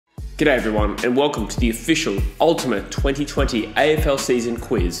G'day everyone, and welcome to the official Ultimate 2020 AFL Season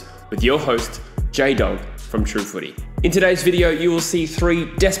Quiz with your host, J-Dog from True Footy. In today's video, you will see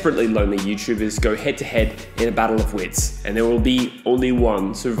three desperately lonely YouTubers go head-to-head in a battle of wits, and there will be only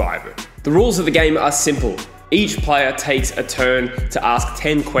one survivor. The rules of the game are simple. Each player takes a turn to ask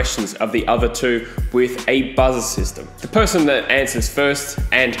 10 questions of the other two with a buzzer system. The person that answers first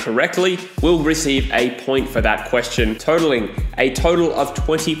and correctly will receive a point for that question, totaling a total of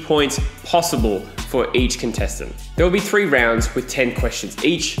 20 points possible for each contestant. There will be 3 rounds with 10 questions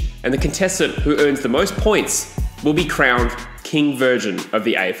each, and the contestant who earns the most points will be crowned King Virgin of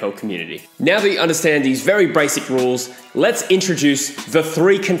the AFL community. Now that you understand these very basic rules, let's introduce the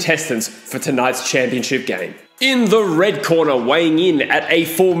 3 contestants for tonight's championship game. In the red corner, weighing in at a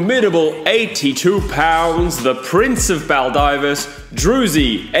formidable 82 pounds, the Prince of Baldivus,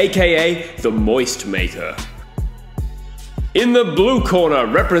 Drewzy, aka the Moist Maker. In the blue corner,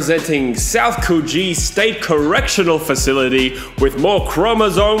 representing South Coogee State Correctional Facility with more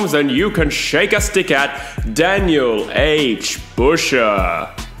chromosomes than you can shake a stick at, Daniel H.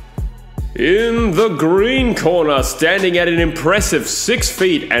 Busher. In the green corner, standing at an impressive 6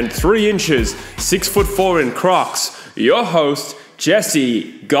 feet and 3 inches, 6'4" in Crocs, your host,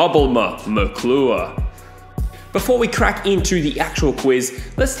 Jesse Gobblema McClure. Before we crack into the actual quiz,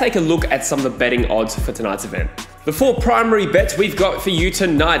 let's take a look at some of the betting odds for tonight's event. The 4 primary bets we've got for you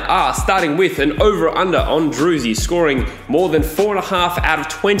tonight are starting with an over-under on Drewzy, scoring more than 4.5 out of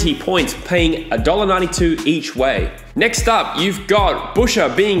 20 points, paying $1.92 each way. Next up, you've got Busher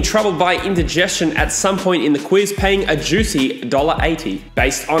being troubled by indigestion at some point in the quiz, paying a juicy $1.80.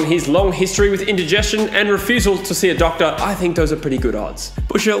 Based on his long history with indigestion and refusal to see a doctor, I think those are pretty good odds.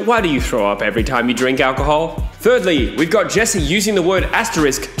 Busher, why do you throw up every time you drink alcohol? Thirdly, we've got Jesse using the word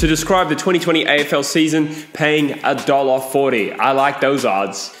asterisk to describe the 2020 AFL season, paying $1.40. I like those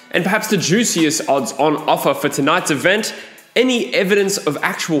odds. And perhaps the juiciest odds on offer for tonight's event, any evidence of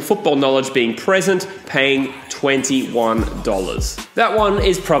actual football knowledge being present, paying $21. That one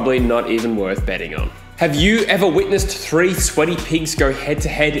is probably not even worth betting on. Have you ever witnessed 3 sweaty pigs go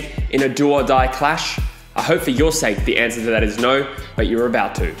head-to-head in a do-or-die clash? I hope for your sake the answer to that is no, but you're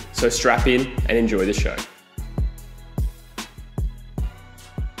about to. So strap in and enjoy the show.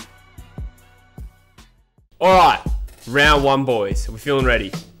 All right, round 1, boys. Are we feeling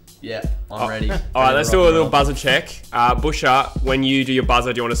ready? Yeah, I'm ready. All right, let's do a little buzzer check. Busher, when you do your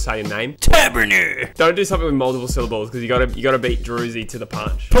buzzer, do you want to say your name? Taberner. Don't do something with multiple syllables because you gotta beat Drewzy to the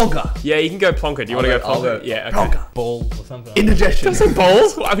punch. Plonker. Yeah, you can go plonker. Do you want to go plonker? Yeah, okay. Plonker. Ball or something. Indigestion. Don't say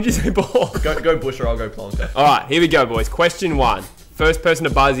balls. Why would you say ball? Go Busher, I'll go Plonker. All right, here we go, boys. Question 1. First person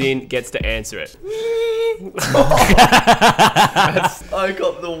to buzz in gets to answer it. I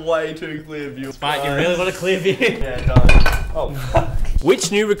got the way too clear view. Mate, you really want a clear view? Yeah, no. Oh, fuck.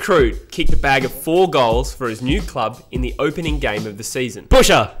 Which new recruit kicked a bag of 4 goals for his new club in the opening game of the season?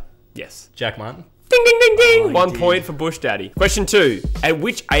 Busher. Yes. Jack Martin. Ding, ding, ding, ding. Oh, 1 point for Bush Daddy. Question 2. At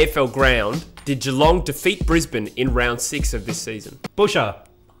which AFL ground did Geelong defeat Brisbane in round 6 of this season? Busher.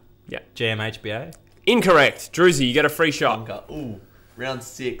 Yeah. GMHBA. Incorrect. Drewzy, you get a free shot. Plonker. Ooh, round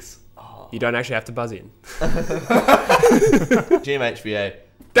 6. Oh. You don't actually have to buzz in. GMHBA.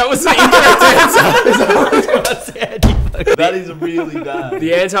 That was the incorrect answer. That is really bad.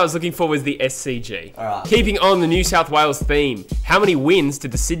 The answer I was looking for was the SCG. Alright. Keeping on the New South Wales theme, how many wins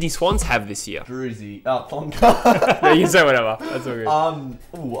did the Sydney Swans have this year? Drewzy. Plonker. No, you can say whatever. That's all good.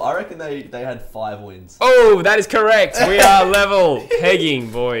 Ooh, I reckon they had 5 wins. Oh, that is correct. We are level.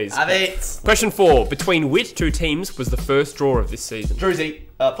 Pegging, boys. Have it. Question 4. Between which 2 teams was the first draw of this season? Drewzy.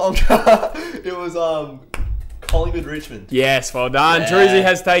 Plonker. It was, Collingwood Richmond. Yes, well done. Yeah. Drewzy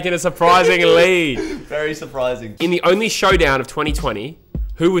has taken a surprising lead. Very surprising. In the only showdown of 2020,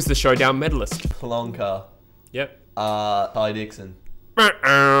 who was the showdown medalist? Plonker. Yep. Ty Dixon.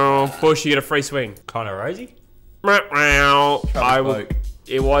 Bush, you get a free swing. Connor Rosie.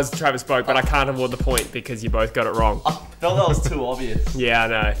 It was Travis Boak, but I can't award the point because you both got it wrong. I felt that was too obvious. Yeah, I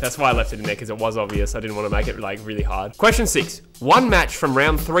know. That's why I left it in there, because it was obvious. I didn't want to make it like really hard. Question 6. One match from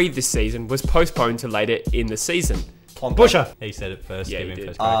round 3 this season was postponed to later in the season. Plonker. Busher. He said it first. Yeah, Give he him did.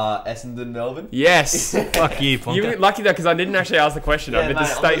 first credit. Essendon, Melbourne. Yes. Fuck you, Plonker. You're lucky though, because I didn't actually ask the question. I meant the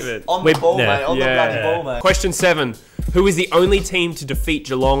statement. On the ball, mate. On the bloody ball, mate. Question 7. Who was the only team to defeat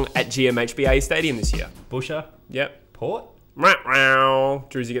Geelong at GMHBA Stadium this year? Busher. Yep. Port.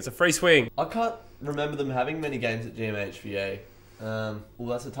 Drewzy gets a free swing. I can't remember them having many games at GMHBA. Well,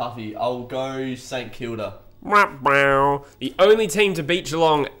 that's a toughie. I'll go St Kilda. The only team to beat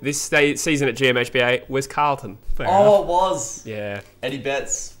Geelong this season at GMHBA was Carlton. Fair enough. Oh, it was. Yeah. Eddie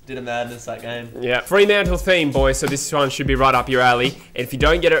Betts did a madness that game. Yeah. Fremantle theme, boys, so this one should be right up your alley. And if you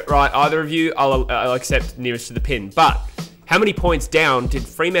don't get it right, either of you, I'll accept nearest to the pin. But how many points down did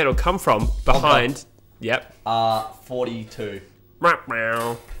Fremantle come from behind? Yep. 42.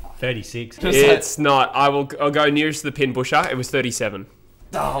 36. It's not. I'll go nearest to the pin, Busher. It was 37.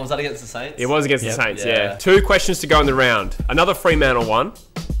 Oh, was that against the Saints? It was against Yep. the Saints, Yeah. yeah. 2 questions to go in the round. Another Fremantle one.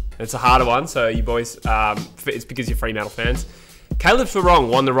 It's a harder one, so you boys, it's because you're Fremantle fans. Caleb Farong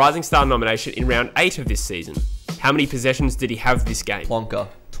won the Rising Star nomination in round 8 of this season. How many possessions did he have this game? Plonker,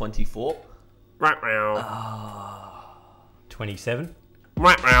 24. 27.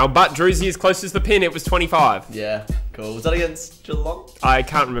 But Drewzy is closest to the pin. It was 25. Yeah, cool. Was that against Geelong? I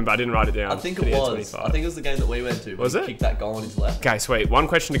can't remember. I didn't write it down. I think it But yeah, was. 25. I think it was the game that we went to. Was He it? Kicked that goal on his left. Okay, sweet. 1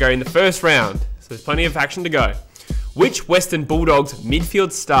 question to go in the first round. So there's plenty of action to go. Which Western Bulldogs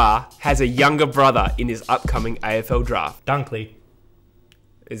midfield star has a younger brother in his upcoming AFL draft? Dunkley.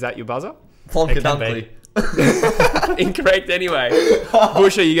 Is that your buzzer? Plonker It can Dunkley. Incorrect anyway.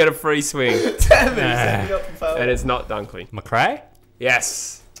 Busher, you get a free swing. Damn it, he set me up for failure. And it's not Dunkley. McRae?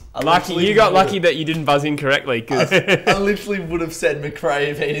 Yes. I Lucky. literally You got would've- lucky that you didn't buzz in correctly. 'Cause I literally would have said McRae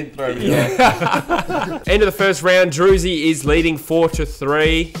if he didn't throw me off. end of the first round, Drewzy is leading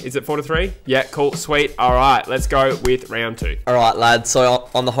 4-3. Is it 4-3? Yeah, cool, sweet. All right, let's go with round 2. All right, lads. So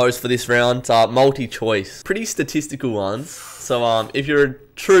I'm the host for this round. Multi-choice, pretty statistical ones. So if you're a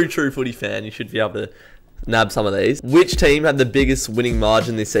true footy fan, you should be able to nab some of these. Which team had the biggest winning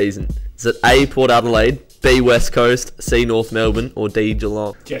margin this season? Is it A, Port Adelaide, B, West Coast, C, North Melbourne, or D,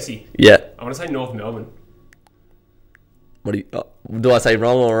 Geelong? Jesse, Yeah. I want to say North Melbourne. What do I say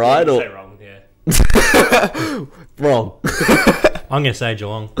wrong or right Say or wrong, yeah. wrong? I'm going to say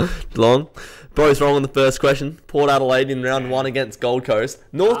Geelong. Geelong. Both wrong on the first question. Port Adelaide in round 1 against Gold Coast.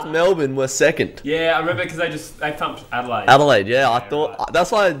 North Melbourne were second. Yeah, I remember because they thumped Adelaide. Adelaide, yeah. I Yeah, thought right.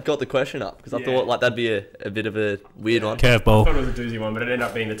 that's why I got the question up because I Yeah. thought like that'd be a bit of a weird one. I thought Curveball. it was a doozy one, but it ended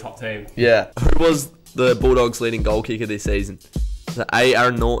up being the top team. Yeah. Who was the Bulldogs' leading goal kicker this season? Is it A,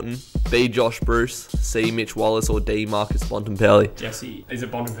 Aaron Norton, B, Josh Bruce, C, Mitch Wallace, or D, Marcus Bontempelli? Jesse, is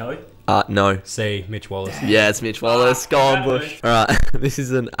it Bontempelli? No. C, Mitch Wallace. Yeah, it's Mitch Wallace. Go on, that Bush. was- Alright, this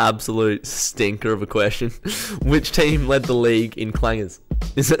is an absolute stinker of a question. Which team led the league in clangers?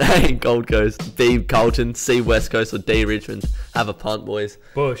 Is it A, Gold Coast, B, Carlton, C, West Coast, or D, Richmond? Have a punt, boys.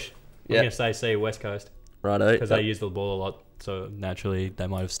 Bush. I'm Yeah. going to say C, West Coast. Righto. Because they use the ball a lot. So naturally, they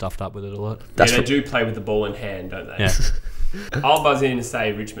might have stuffed up with it a lot. That's yeah, they for- do play with the ball in hand, don't they? Yeah. I'll buzz in and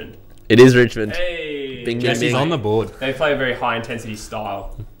say Richmond. It is Richmond. Hey! Bing, bing, Jesse's bing. on the board. They play a very high intensity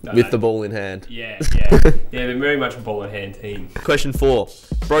style. don't With they? the ball in hand. Yeah. They're very much a ball in hand team. Question 4.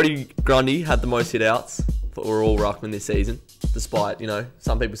 Brody Grundy had the most hit outs for all ruckman this season. Despite,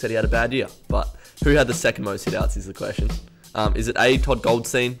 some people said he had a bad year. But who had the second most hit outs is the question. Is it A, Todd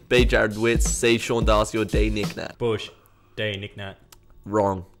Goldstein, B, Jared Witts, C, Sean Darcy, or D, Nick Nat? Bush. D, Nick Nat.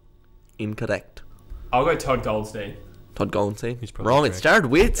 Wrong. Incorrect. I'll go Todd Goldstein. Todd Goldstein. He's probably Wrong. It's correct. Jared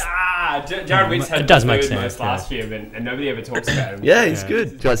Witts. Jared Witts had It does the make third sense, most yeah. last year, and nobody ever talks about him. Yeah, he's Yeah. good.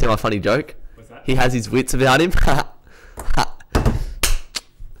 Do you guys hear my funny joke? What's that? He has his wits about him.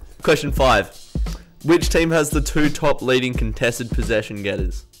 Question 5. Which team has the 2 top leading contested possession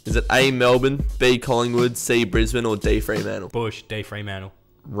getters? Is it A, Melbourne, B, Collingwood, C, Brisbane, or D, Fremantle? Bush. D, Fremantle.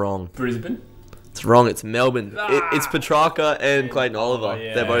 Wrong. Brisbane. It's wrong. It's Melbourne. It's Petrarca and Clayton Oh, Oliver.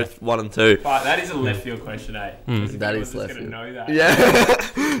 yeah. They're both 1 and 2. But that is a left field question, eh? Because if That you is was left just gonna field. know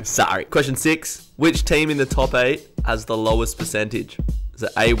that. Yeah. Sorry. Question 6. Which team in the top 8 has the lowest percentage? Is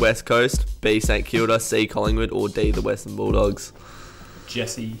it A, West Coast, B, St Kilda, C, Collingwood, or D, the Western Bulldogs?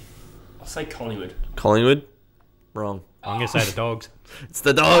 Jesse. I'll say Collingwood. Collingwood? Wrong. I'm going to say the Dogs. It's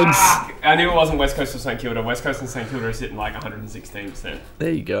the Dogs. I knew it wasn't West Coast or St Kilda. West Coast and St Kilda are sitting like 116%.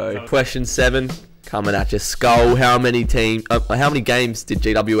 There you go. Question 7. Coming at you, Skull. How many games did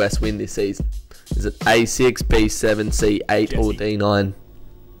GWS win this season? Is it A6, B7, C8, or Jesse. D9?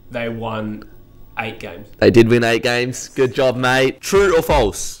 They won 8 games. They did win 8 games. Good job, mate. True or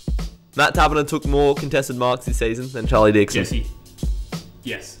false? Matt Taberner took more contested marks this season than Charlie Dixon. Jesse.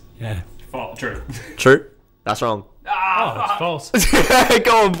 Yes. Yeah. True. True? That's wrong. Oh, it's false.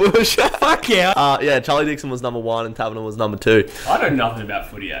 Go on, Bush. Fuck yeah. Yeah, Charlie Dixon was number 1 and Taberner was number 2. I know nothing about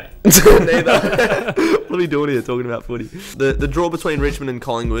footy, eh? Neither. What are we doing here talking about footy? The draw between Richmond and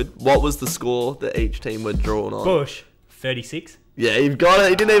Collingwood, what was the score that each team were drawn on? Bush. 36. Yeah, you've got it.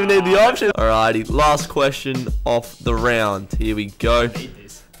 You didn't even need the option. Alrighty, last question of the round. Here we go. Need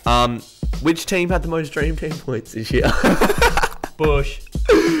this. Which team had the most Dream Team points this year? Bush.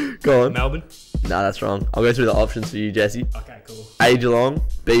 Go on. Melbourne. Nah, that's wrong. I'll go through the options for you, Jesse. Okay, cool. A, Geelong.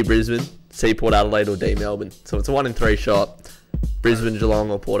 B, Brisbane. C, Port Adelaide. Or D, Melbourne. So it's a 1 in 3 shot. Brisbane, Geelong,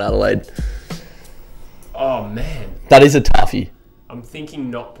 or Port Adelaide. Oh, man. That is a toughie. I'm thinking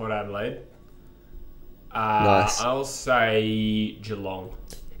not Port Adelaide. Nice. I'll say Geelong.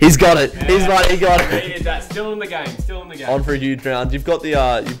 He's got it. He's right. He got it. Needed that. Still in the game. Still in the game. On for a huge round. You've got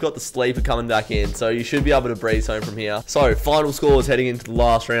the sleeper coming back in, so you should be able to breeze home from here. So final scores heading into the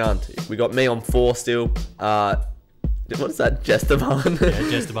last round. We got me on 4 still. What is that? Jestaban.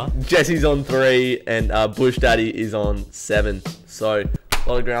 Yeah, Jestaban. Jesse's on 3, and Bush Daddy is on 7. So a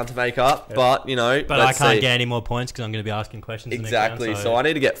lot of ground to make up, Yep. but you know. But I can't get any more points because I'm going to be asking questions. Exactly. The next round, So I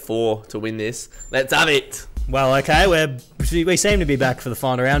need to get 4 to win this. Let's have it. Well, okay, we seem to be back for the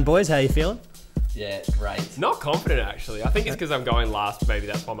final round, boys. How you feeling? Yeah, great. Not confident, actually. I think it's because I'm going last. Maybe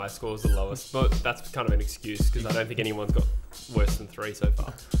that's why my score's the lowest. But that's kind of an excuse because I don't think anyone's got worse than 3 so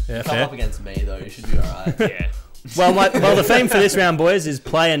far. Yeah, Come up against me though. You should be alright. Yeah. Well, the theme for this round, boys, is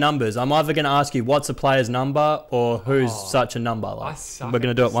player numbers. I'm either going to ask you what's a player's number or who's such a number. Like, suck we're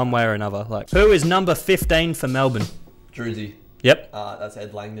going to at do it one way or another. Like, who is number 15 for Melbourne? Drewzy. Yep, That's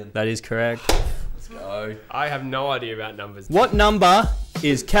Ed Langdon. that is correct. Let's go. I have no idea about numbers. What number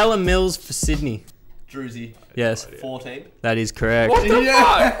is Callum Mills for Sydney? Drewzy. Yes, 14. that is correct. What the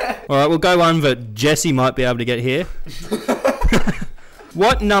fuck? All right, we'll go one that Jesse might be able to get here.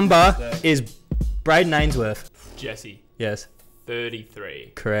 What number is Braden Ainsworth? Jesse. Yes,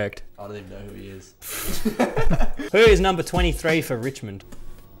 33. correct. I don't even know who he is. Who is number 23 for Richmond?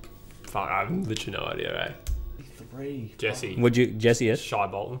 Fuck, I have literally no idea, eh? 3. Jesse. Would you, Jesse? Yes. Shy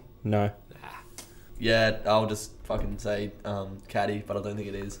Bolton. No, Yeah, I'll just fucking say Caddy, but I don't think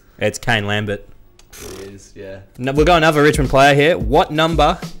it is. it's Kane Lambert. It is, yeah. No, we've got another Richmond player here. What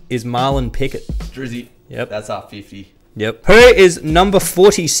number is Marlon Pickett? Drewzy. Yep. That's our 50. Yep. Who is number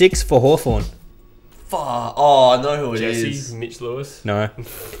 46 for Hawthorn? Oh, I know who it Jesse. is. Mitch Lewis. No,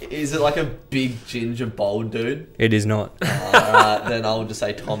 Is it like a big ginger bold dude? it is not. Alright, then I'll just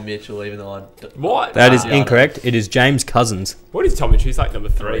say Tom Mitchell, even though What? That is Yeah. incorrect. It is James Cousins. What is Tom Mitchell? He's like number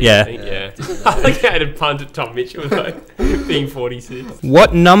 3. Yeah. I think. Yeah, Yeah. didn't I know. like how to punt at Tom Mitchell like being 46.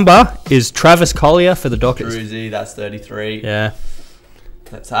 What number is Travis Collier for the Dockers? Drewzy, that's 33. Yeah.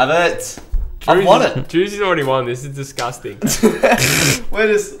 Let's have it. I've won it. Drewzy's already won. This is disgusting. We're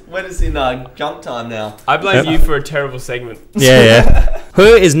just in jump time now. I blame Yep. you for a terrible segment. Yeah. Who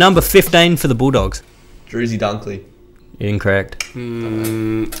is number 15 for the Bulldogs? Drewzy Dunkley. Incorrect.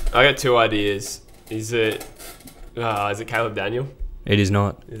 I got 2 ideas. Is it Caleb Daniel? It is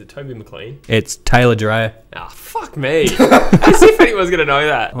not. Is it Toby McLean? It's Taylor Drea. Ah, fuck me. As if anyone's going to know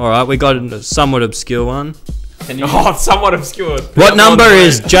that. All right, we got a somewhat obscure one. Can you? Oh, somewhat obscured. What number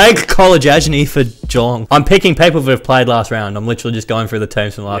is Jake College-Agony for Geelong? I'm picking people that have played last round. I'm literally just going through the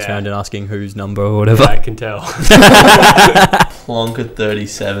teams from the last Yeah. round and asking whose number or whatever. I can tell. Plonker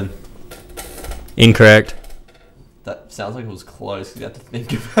 37. Incorrect. That sounds like it was close. You have to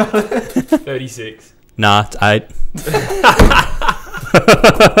think about it. 36. Nah, it's 8.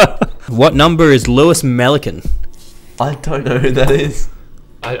 What number is Lewis Melican? I don't know who that is.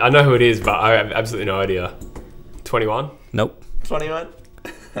 I know who it is, but I have absolutely no idea. 21? Nope. 21?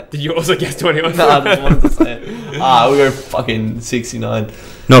 Did you also guess 21? No, I just wanted to say it. We'll go fucking 69.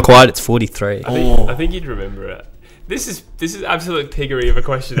 Not quite. It's 43. I think you'd remember it. This is absolute piggery of a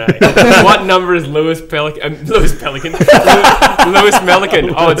question, eh? What number is Lewis Melican? Lewis Melican.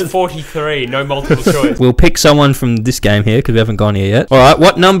 Oh, it's 43. No multiple choice. We'll pick someone from this game here because we haven't gone here yet. All right.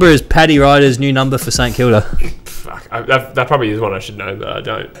 What number is Paddy Ryder's new number for St Kilda? Fuck. That probably is one I should know, but I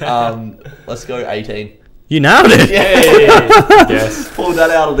don't. Let's go 18. You nailed it. Yay! Yes. Pulled that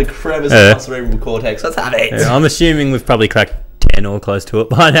out of the crevice of my cerebral cortex. Let's have it. Yeah, I'm assuming we've probably cracked 10 or close to it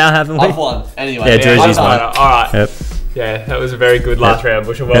by now, haven't we? I've won. Anyway. Yeah, Drewzy's All won. right. Yep. Yeah, that was a very good last round,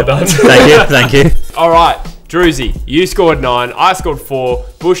 Bushel. Well done. Thank you. All right, Drewzy, you scored 9. I scored 4.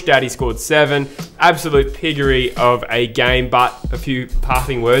 Bush Daddy scored 7. Absolute piggery of a game, but a few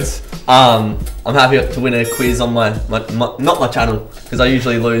parting words. I'm happy to win a quiz on my not my channel because I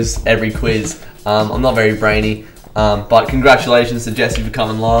usually lose every quiz. I'm not very brainy, but congratulations to Jesse for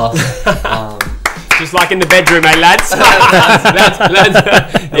coming last. Just like in the bedroom, eh, lads? lads.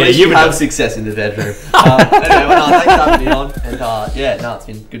 At least you have success in the bedroom. Anyway, thanks for having me on, and it's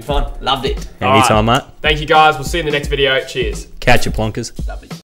been good fun. Loved it. Anytime, mate. Thank you, guys. We'll see you in the next video. Cheers. Catch your plonkers. Lovely.